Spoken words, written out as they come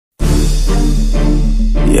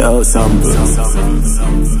Yo, sample.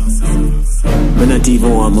 Me not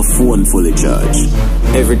even want my phone fully charged.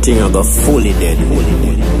 Everything I got fully dead.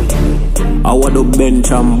 I want to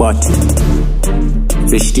bench and bat.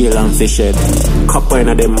 Fish tail and fish head. Copper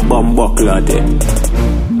in them bomb buckler dead.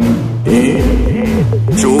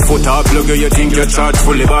 True Foota plug you think you charge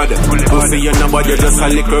fully bad. Pussy you nobody, you just a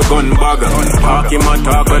little gun bag. Talk him and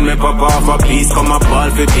talk when me pop off a piece. Come up all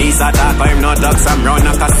for peace. I talk I'm not dogs, I'm round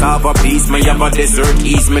a cassava piece. Me have a desert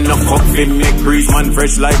ease, me no fuck fi make breeze. Man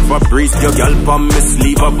fresh like for breeze. Your girl pon me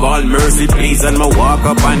sleep up all mercy please. And me walk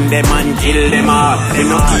up on them and kill them all. You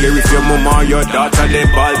no care if your mama or your daughter they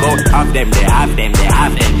ball bout. Have them, they have them, they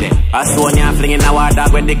have them, they. I saw you flinging a water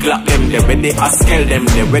where they clap them, they. Where they scale them,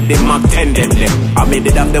 they. Where they mark 10 them, they. I made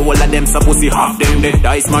it up the whole of them, so pussy half them, they.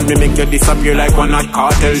 Dice man, me make you disappear like one of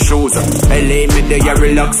cartel shoes. LA me there, you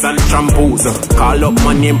relax and trampoos. Call up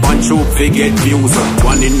my name, punch you, get views.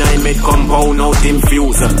 1 in 9 made compound out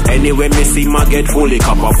infuse. Anyway, me see my get fully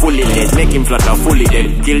copper, fully dead. Make him flutter, fully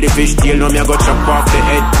dead. Kill the fish tail, now me I go chop off the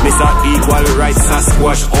head. Miss a equal rights, a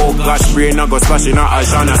squash. Oh gosh, brain I go splash in a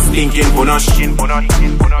ash and a stinking punash.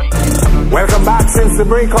 Welcome back since the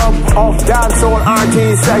breakup of dancehall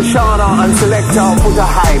artist Aishana and selector Foota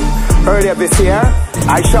Hype. Earlier this year,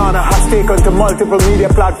 Aishana has taken to multiple media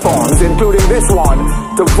platforms, including this one,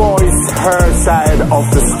 to voice her side of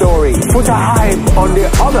the story. Foota Hype, on the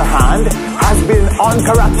other hand, has been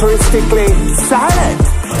uncharacteristically silent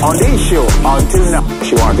on the issue until now.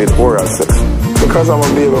 She wanted oral sex. Because I'm a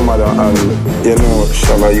baby mother and, you know,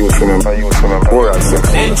 Chevmar youth remember oral sex.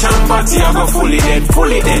 Bench and body I go fully dead,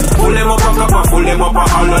 fully dead. Pull them up a cup, pull them up a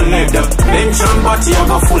hollow lead. Bench and body I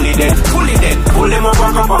go fully dead, fully dead. Pull them up a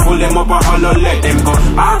cup, pull them up a hollow let them go.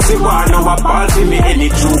 Ask the war now a ball for me any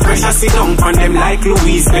true. Pressure sit down on them like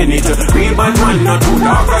Louise Bennett. Real bad man not too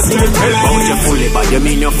dark as you tell me. You fully bad, you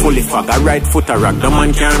mean you fully fag. I ride Foota rock, the man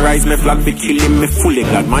can't rise me flag for killing me fully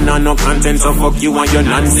glad. Man I no content so fuck you and your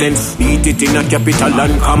nonsense. Beat it in a capital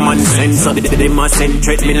and common sense. So they must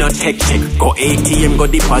concentrate, me not take check. Go ATM, go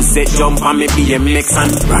deposit, jump on me BMX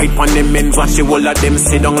and ride on them men. Watch the whole of them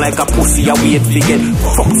sit down like a pussy. I wait to get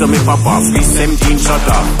fuck so me pop off. 317 shut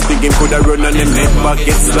off. Big him coulda run on them head back,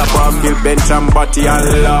 get slap off. Kill bench and body and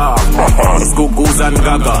laugh. Goos and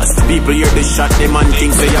gagas. People hear the shot, them and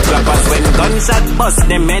think say you clappers. When gunshot bust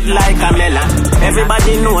them head like a melon.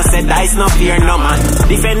 Everybody knows that dice no fear no man.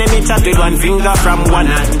 Defend them each with one finger from one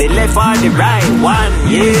hand. The left or the right one,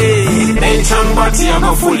 yeah. Bench and body I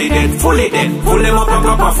go fully dead, fully dead. Pull them up a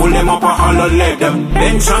cup, pull them up a hollow lead.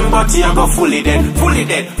 Bench and body I go fully dead, fully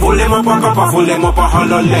dead. Pull them up a cup, pull them up a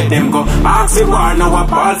hollow let them go. Ask the war now a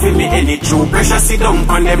ball for me any true. Pressure sit down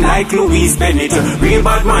on them like Louise Bennett. Real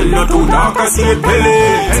bad man not too dark as he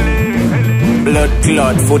pellet. Blood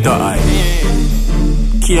clot Foota Hype.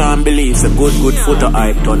 Can't believe it's a good Foota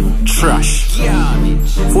Hype done trash.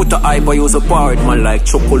 Foota Hype I use a powered man like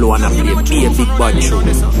Chocolo and I play big bad show.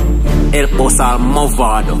 Help us all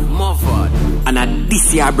Movado. And at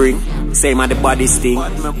this year bring, same at the body's thing.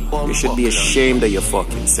 You should be ashamed of your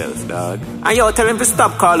fucking self, dog. And yo, tell him to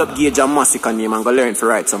stop call up Gage and Massacre name and go learn to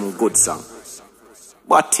write some good song.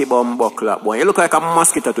 Batty bum buckle up, boy. You look like a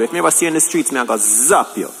mosquito too. If me ever see you in the streets, me I go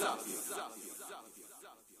zap you.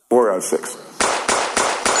 Oral sex.